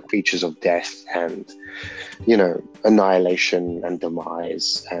speak about creatures of death and annihilation and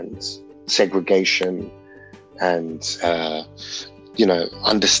demise and segregation and not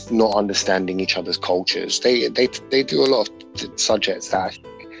understanding each other's cultures. They do a lot of subjects that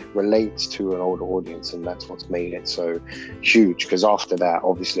relates to an older audience, and that's what's made it so huge. Because after that,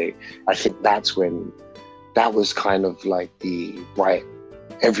 obviously, I think that was kind of like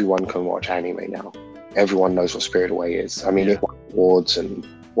everyone can watch anime now. Everyone knows what Spirited Away is. I mean, it won awards and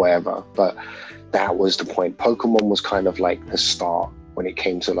whatever, but that was the point. Pokemon was kind of like the start when it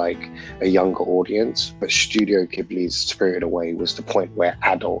came to like a younger audience, but Studio Ghibli's Spirited Away was the point where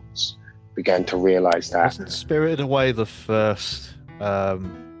adults began to realize that. Wasn't Spirited Away the first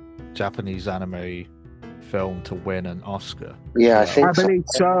Japanese anime film to win an Oscar? Yeah, I believe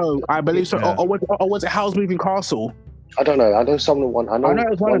so. Yeah. Or was it Howl's Moving Castle? I don't know. I know someone won. I know it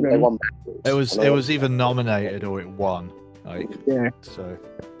was one of them. They won. It was either nominated or it won. So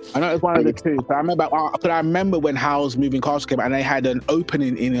I know it was one of the two. So I remember when Howl's Moving Castle came out, and they had an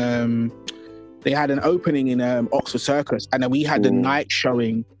opening in Oxford Circus, and then we had the night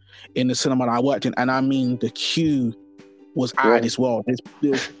showing in the cinema that I worked in, and I mean the queue was out of this world.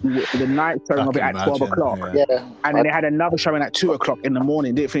 The night showing of it at 12 o'clock. And then they had another showing at 2 o'clock in the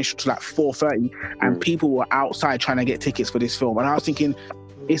morning. They finished until like 4:30, and people were outside trying to get tickets for this film. And I was thinking,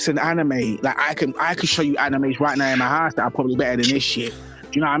 it's an anime. Like I can show you animes right now in my house that are probably better than this shit.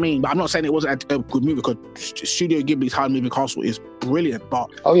 Do you know what I mean? But I'm not saying it wasn't a good movie, because Studio Ghibli's Howl's Moving Castle is brilliant. But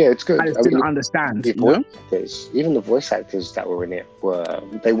it's good. I just didn't understand. Even the voice actors that were in it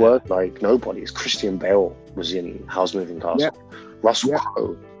were like nobodies. Christian Bale was in Howl's Moving Castle. Russell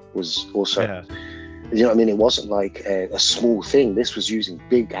Crowe was also. You know what I mean? It wasn't like a small thing. This was using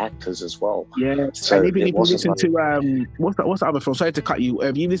big actors as well. Yeah. So and even if you listen to what's the other film? Sorry to cut you.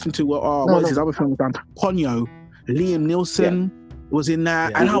 Have you listened to what is his other film done? Ponyo. Liam Neeson was in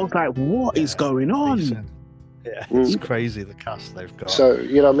that, and I was like, what is going on? Yeah, it's crazy the cast they've got. So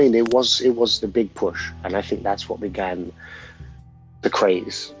you know what I mean? It was the big push, and I think that's what began the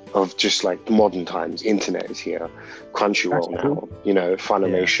craze of just like modern times. Internet is here, Crunchyroll now,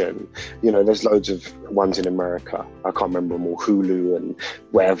 Funimation, there's loads of ones in America. I can't remember them all, Hulu and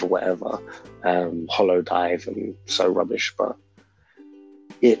whatever, Holodive and so rubbish, but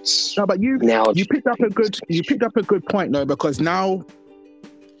it's but you picked up a good point though, because now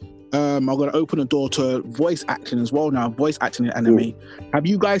I'm going to open the door to voice acting as well now, voice acting in anime. Have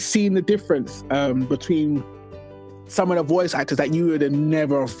you guys seen the difference between some of the voice actors that you would have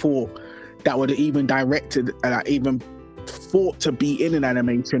never thought that would have even directed, even thought to be in an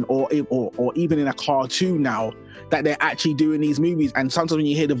animation or even in a cartoon now, that they're actually doing these movies? And sometimes when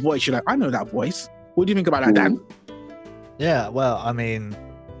you hear the voice, you're like, I know that voice. What do you think about that, Dan? Yeah, well, I mean,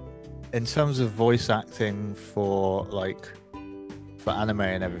 in terms of voice acting for anime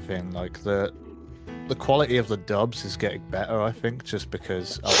and everything, like the quality of the dubs is getting better, I think, just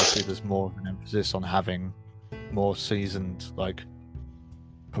because obviously there's more of an emphasis on having more seasoned like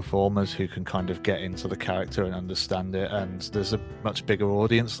performers who can kind of get into the character and understand it, and there's a much bigger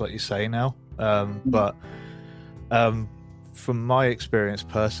audience, like you say now. But from my experience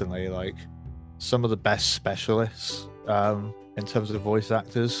personally, like some of the best specialists in terms of voice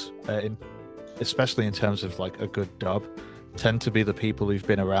actors, especially in terms of like a good dub, tend to be the people who've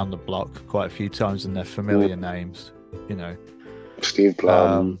been around the block quite a few times and they're familiar names, you know. Steve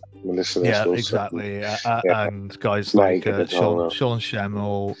Blum, Melissa. Yeah, exactly. And guys like Sean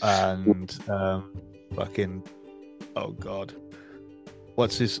Schemmel and fucking, oh god,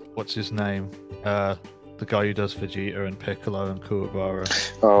 what's his name? The guy who does Vegeta and Piccolo and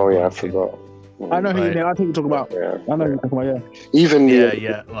Kuwabara. Oh yeah, I forgot. I know who you mean. I think you're talking about. Yeah, I know who you're talking about. Yeah. Even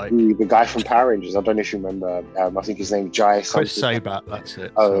like the guy from Power Rangers. I don't know if you remember. I think his name Jai something. Chris Sabat. That's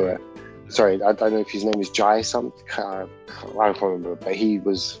it. Oh yeah. Sorry, I don't know if his name is Jai something. I can't remember, but he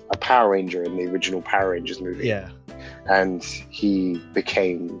was a Power Ranger in the original Power Rangers movie. Yeah. And he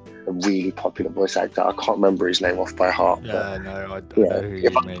became a really popular voice actor. I can't remember his name off by heart. Yeah, no, I don't know who you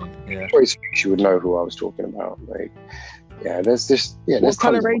mean. Yeah. You would know who I was talking about. Like, yeah, there's this. Yeah, what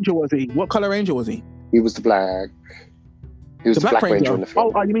color ranger was he? What color ranger was he? He was the black. He was the Black Ranger in the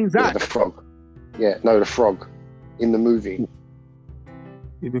film. Oh, you mean Zach? Yeah, the frog. Yeah, no, the frog in the movie.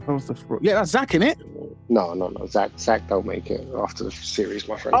 He becomes the frog. Yeah, that's Zach, innit? No. Zach don't make it after the series,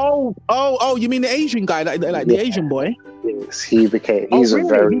 my friend. Oh! You mean the Asian guy, like the Asian boy? Yes, he became. He's a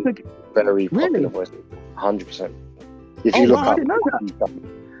very popular voice. 100%. If you look up,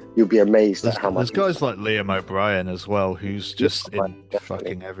 you'll be amazed at how much. There's guys like Liam O'Brien as well, who's just in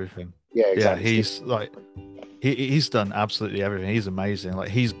fucking everything. Yeah, exactly. Yeah, he's like, he's done absolutely everything. He's amazing. Like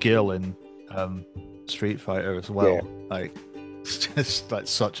he's Gil in Street Fighter as well. Yeah. Like. It's just like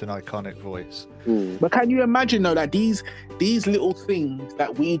such an iconic voice. But can you imagine though that these little things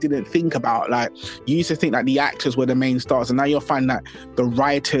that we didn't think about, like you used to think that the actors were the main stars, and now you'll find that the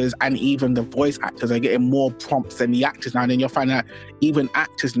writers and even the voice actors are getting more prompts than the actors now. And then you'll find that even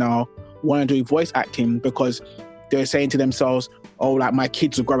actors now want to do voice acting because they're saying to themselves, oh, like my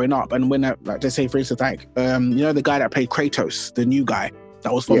kids are growing up, and when like they say, for instance, like you know the guy that played Kratos, the new guy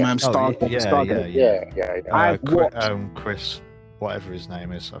that was from Star. Yeah. Chris. Whatever his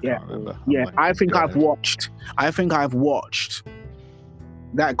name is, I can't remember. Yeah, I think I've watched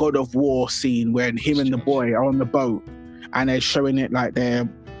that God of War scene when him and the boy are on the boat and they're showing it like they're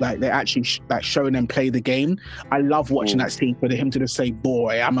actually like showing them play the game. I love watching that scene for him to just say,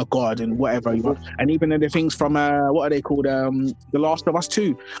 "Boy, I'm a god," and whatever. And even the things from what are they called? The Last of Us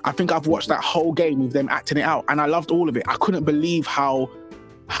 2. I think I've watched that whole game with them acting it out, and I loved all of it. I couldn't believe how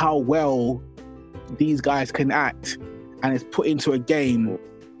well these guys can act. And it's put into a game,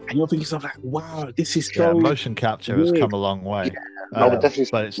 and you're thinking yourself like, "Wow, this is so." Yeah, motion capture has come a long way. But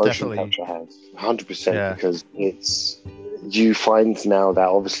definitely capture has 100% because you find now that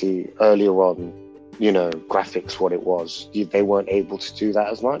obviously earlier on, you know, graphics what it was, they weren't able to do that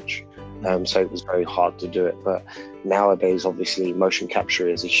as much, so it was very hard to do it. But nowadays, obviously, motion capture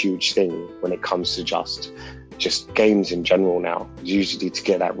is a huge thing when it comes to just games in general now, usually to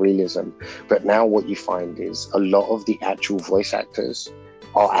get that realism. But now what you find is a lot of the actual voice actors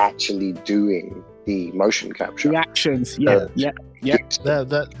are actually doing the motion capture. The actions, yeah.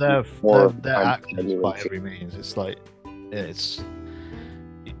 They're actors by every means. It's like,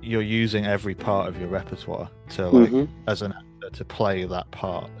 you're using every part of your repertoire to like, as an actor, to play that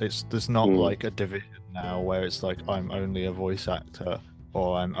part. There's not like a division now where it's like, I'm only a voice actor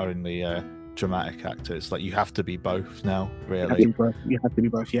or I'm only a dramatic actor. It's like you have to be both now, really. You have to be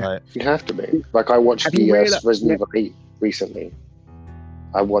both, yeah. You have to be. Like I watched the Resident Evil 8 recently.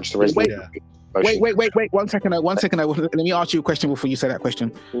 I watched the Resident Evil 8. Wait, one second. Let me ask you a question before you say that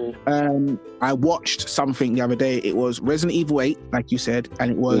question. I watched something the other day. It was Resident Evil 8, like you said,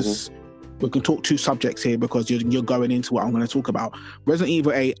 and it was we can talk two subjects here because you're going into what I'm going to talk about. Resident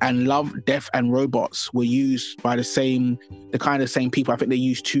Evil 8 and Love, Death and Robots were used by the same people. I think they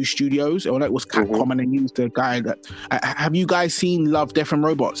used two studios, or it was Capcom, and they used the guy that. Have you guys seen Love, Death and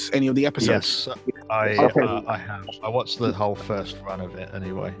Robots? Any of the episodes? Yes, I have. I watched the whole first run of it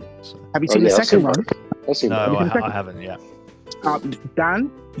anyway. So. Have you seen the second one? No, I haven't yet.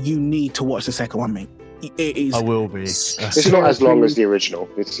 Dan, you need to watch the second one, mate. It is. I will be. It's not as long as the original.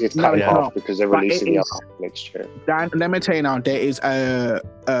 It's cut in half because they're releasing the other next year. Dan, let me tell you now. There is an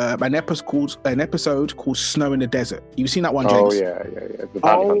episode called Snow in the Desert. You've seen that one, James? Oh yeah. The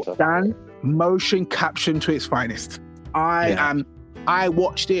Bounty Hunter. Dan, motion caption to its finest. I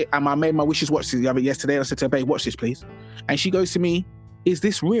watched it and I made my wishes watch it yesterday. I said to her, "Babe, watch this, please." And she goes to me, "Is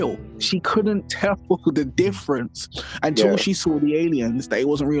this real?" She couldn't tell the difference until she saw the aliens that it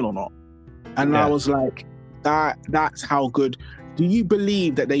wasn't real or not. And I was like, That's how good. Do you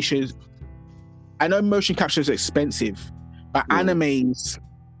believe that they should? I know motion capture is expensive, but animes,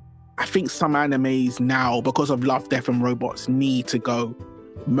 I think some animes now, because of Love, Death and Robots, need to go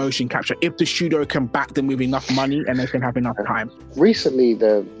motion capture if the studio can back them with enough money and they can have enough time. Recently,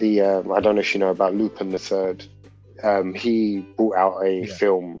 the I don't know if you know about Lupin the Third. He brought out a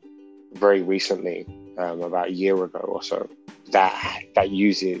film very recently, about a year ago or so, that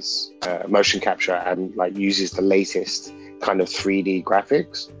uses motion capture and like uses the latest kind of 3D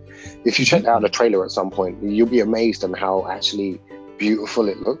graphics. If you check out the trailer at some point, you'll be amazed on how actually beautiful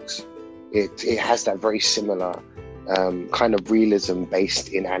it looks. It has that very similar kind of realism based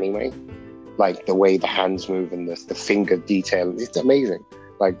in anime, like the way the hands move and the finger detail. It's amazing.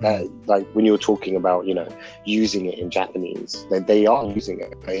 Like that, like when you were talking about, you know, using it in Japanese, they are using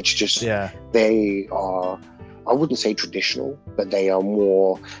it. It's just, they are, I wouldn't say traditional, but they are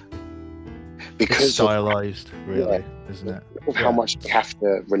more, because it's stylized, really, isn't it? Of how much they have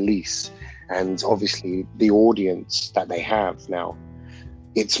to release, and obviously the audience that they have now,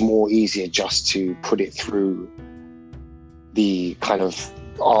 it's more easier just to put it through the kind of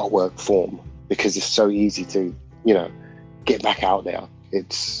artwork form, because it's so easy to, you know, get back out there.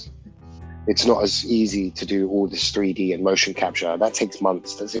 It's not as easy to do all this 3D and motion capture. That takes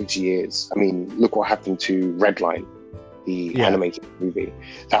months, that takes years. I mean, look what happened to Redline, the animated movie.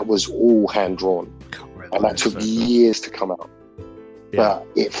 That was all hand-drawn. And that took years to come out. But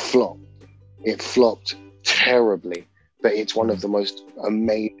it flopped. It flopped terribly. But it's one of the most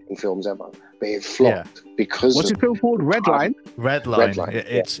amazing films ever. But it flopped because what's the film called? Redline? Redline.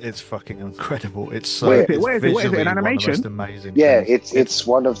 It's fucking incredible. It's so where is it? An animation? Amazing. Yeah, it's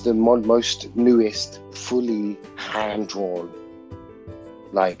one of the most newest, fully hand-drawn,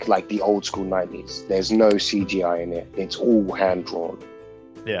 like the old school 90s. There's no CGI in it. It's all hand-drawn.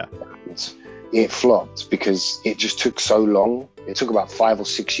 Yeah. It flopped because it just took so long. It took about 5 or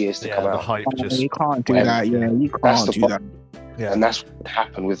 6 years to come out. Hype you can't do that. Yeah, you can't do that. Yeah. And that's what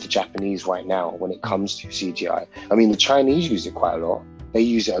happened with the Japanese right now when it comes to CGI. I mean, the Chinese use it quite a lot. They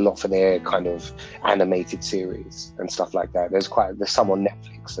use it a lot for their kind of animated series and stuff like that. There's some on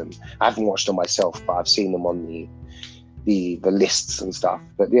Netflix, and I haven't watched them myself, but I've seen them on the lists and stuff.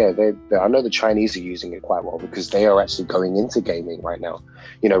 But yeah, I know the Chinese are using it quite well, because they are actually going into gaming right now.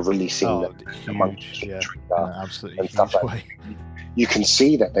 You know, releasing absolutely and stuff like that. You can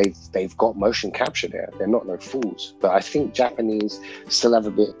see that they've got motion capture there. They're not no fools. But I think Japanese still have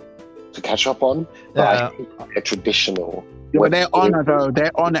a bit to catch up on. But I think they're traditional. Yeah, but their honor though,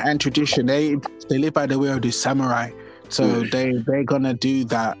 their honor and tradition, they live by the way of the samurai. So they're gonna do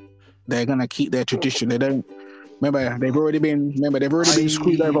that. They're gonna keep their tradition. They don't. Remember, they've already been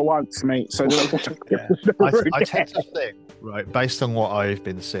screwed over once, mate. So I tend to think, right, based on what I've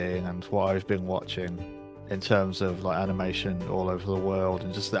been seeing and what I've been watching in terms of like animation all over the world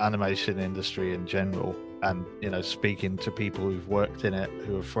and just the animation industry in general, and you know, speaking to people who've worked in it,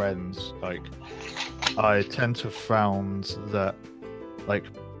 who are friends, like I tend to have found that like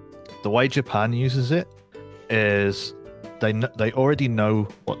the way Japan uses it is they already know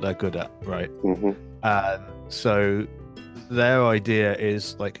what they're good at, right? And so their idea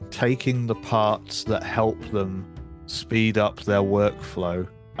is like taking the parts that help them speed up their workflow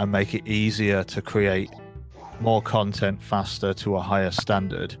and make it easier to create more content faster to a higher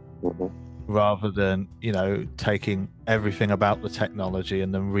standard, rather than, you know, taking everything about the technology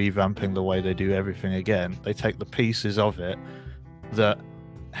and then revamping the way they do everything again. They take the pieces of it that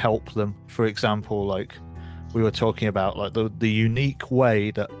help them. For example, like we were talking about, like the unique way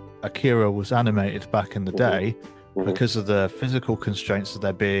that Akira was animated back in the day, because of the physical constraints of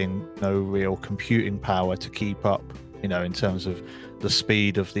there being no real computing power to keep up, you know, in terms of the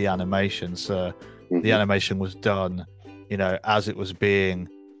speed of the animation. So the animation was done, you know, as it was being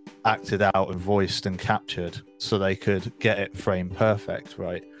acted out and voiced and captured, so they could get it frame perfect.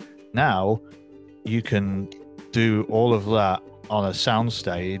 Right now, you can do all of that on a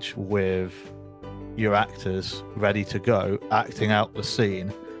soundstage with your actors ready to go, acting out the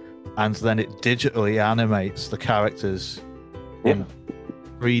scene, and then it digitally animates the characters in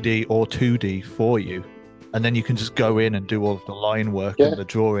 3D or 2D for you. And then you can just go in and do all of the line work and the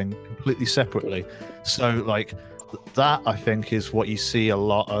drawing completely separately. So like that, I think, is what you see a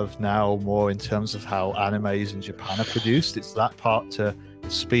lot of now, more in terms of how animes in Japan are produced. It's that part to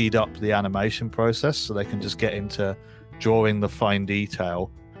speed up the animation process, so they can just get into drawing the fine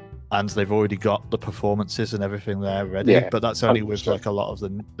detail, and they've already got the performances and everything there ready. But that's only with like a lot of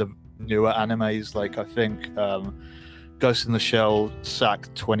the newer animes, like I think Ghost in the Shell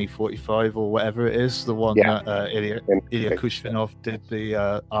SAC 2045 or whatever it is, the one that Ilya Kushvinov did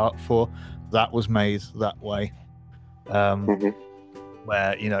the art for. that was made that way,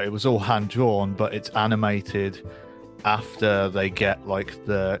 where it was all hand drawn, but it's animated after they get like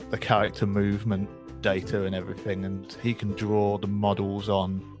the character movement data and everything, and he can draw the models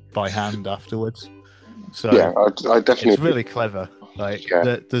on by hand afterwards. So yeah, I definitely. It's really clever. Like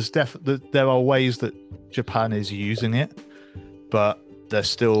there are ways that Japan is using it, but they're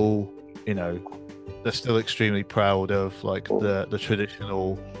still extremely proud of like the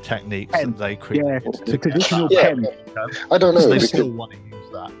traditional techniques that they create. Yeah, the traditional pen. I don't know. They still want to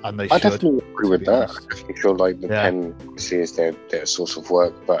use that, and they should. I definitely agree with that. I definitely feel like the pen is their source of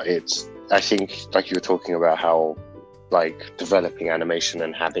work, but I think like you were talking about how like developing animation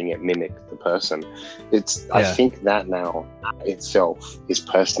and having it mimic the person. I think that now itself is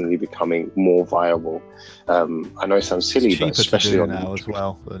personally becoming more viable. I know it sounds silly, but especially on now as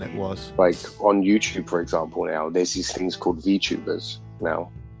well than it was. Like on YouTube, for example, now there's these things called VTubers now.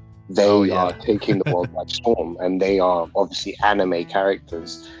 They are taking the world by storm, and they are obviously anime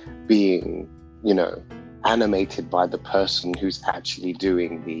characters being, animated by the person who's actually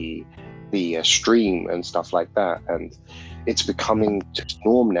doing the stream and stuff like that. And it's becoming just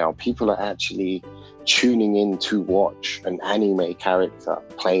norm now. People are actually tuning in to watch an anime character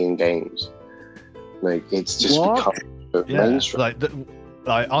playing games. Like it's just become mainstream.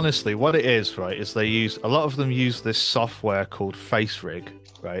 Like honestly, what it is, right, is a lot of them use this software called FaceRig,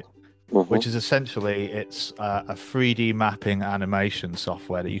 right? Which is essentially it's a 3D mapping animation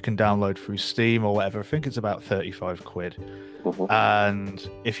software that you can download through Steam or whatever. I think it's about 35 quid. And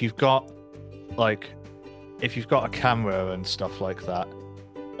if you've got a camera and stuff like that,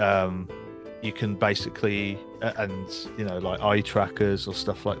 you can basically like eye trackers or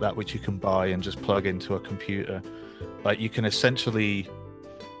stuff like that, which you can buy and just plug into a computer. Like you can essentially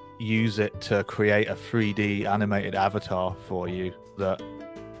use it to create a 3D animated avatar for you that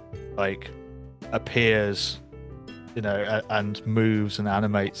like appears and moves and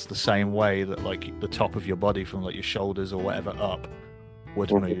animates the same way that like the top of your body from like your shoulders or whatever up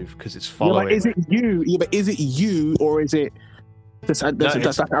would move, because it's following. Is it you or is it that's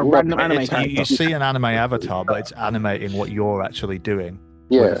like a random anime character? You see an anime avatar, but it's animating what you're actually doing.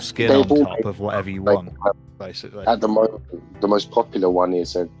 Yeah, with skin on top of whatever you want, basically. At the moment, the most popular one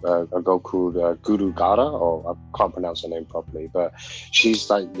is a girl called Guru Gara, or I can't pronounce her name properly, but she's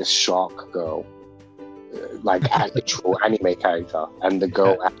like this shark girl, like an actual anime character, and the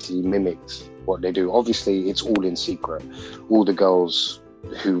girl actually mimics what they do. Obviously, it's all in secret. All the girls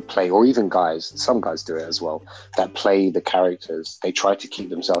who play, or even guys, some guys do it as well, that play the characters, they try to keep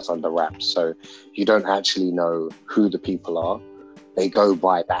themselves under wraps, so you don't actually know who the people are. They go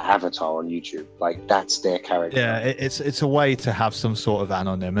by that avatar on YouTube, like that's their character. Yeah, it's a way to have some sort of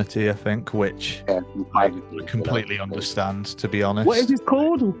anonymity, I think, which I completely understand, to be honest. What is this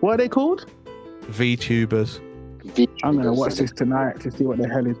called? What are they called? VTubers. I'm gonna watch this tonight to see what the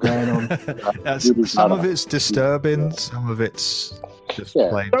hell is going on. Some of it's disturbing, some of it's just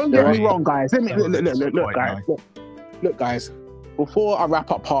plain. Don't get me wrong, guys. Look, guys. Before I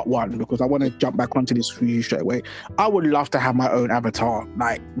wrap up part one, because I want to jump back onto this for you straight away, I would love to have my own avatar,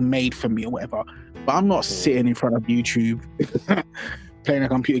 like made for me or whatever. But I'm not sitting in front of YouTube playing a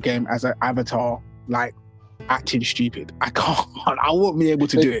computer game as an avatar, like acting stupid. I can't. I won't be able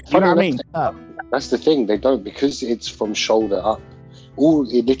to do it. You know what I mean? That's the thing. They don't, because it's from shoulder up. All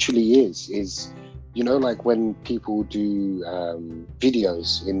it literally is like when people do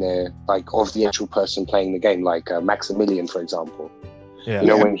videos in there, like of the actual person playing the game, like Maximilian, for example. Yeah.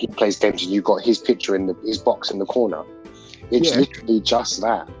 When he plays games and you got his picture in his box in the corner. It's literally just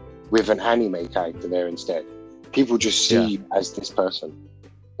that with an anime character there instead. People just see you as this person.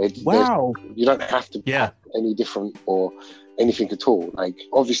 Wow. You don't have to be any different or anything at all. Like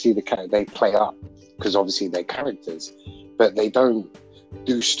obviously they play up because obviously they're characters, but they don't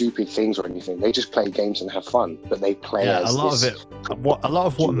do stupid things or anything. They just play games and have fun, but they play as a lot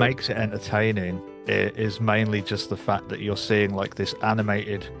of what makes it entertaining is mainly just the fact that you're seeing like this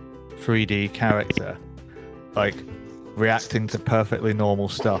animated 3D character like reacting to perfectly normal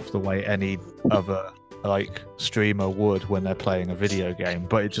stuff the way any other like streamer would when they're playing a video game,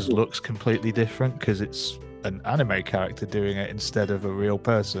 but it just looks completely different because it's an anime character doing it instead of a real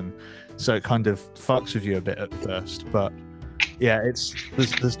person, so it kind of fucks with you a bit at first. But yeah,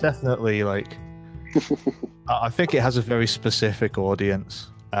 there's definitely like I think it has a very specific audience,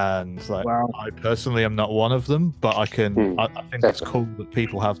 and like I personally am not one of them, but I think it's cool that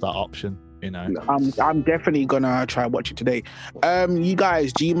people have that option. I'm definitely gonna try and watch it today. You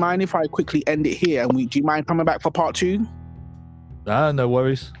guys, do you mind if I quickly end it here, and do you mind coming back for part 2? No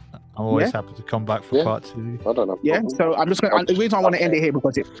worries. I'm always happy to come back for part 2. I don't know. Yeah, so I'm just going to, the reason I want to end it here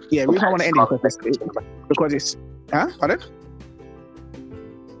because it, the reason I want to end it because it's, pardon?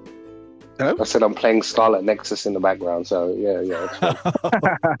 Hello? I said I'm playing Scarlet Nexus in the background, so yeah.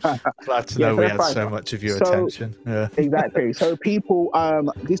 Glad to know we had so much of your attention. Yeah, exactly. So people,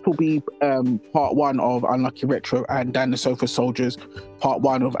 this will be part 1 of Unlucky Retro and Dan the Sofa Soldiers, part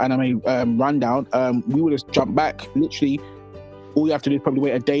 1 of Anime Rundown. We will just jump back. Literally, all you have to do is probably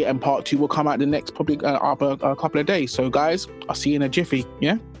wait a day, and part 2 will come out the next probably after a couple of days. So guys, I'll see you in a jiffy.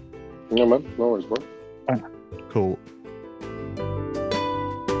 Yeah. Yeah, man. No worries, bro. Cool.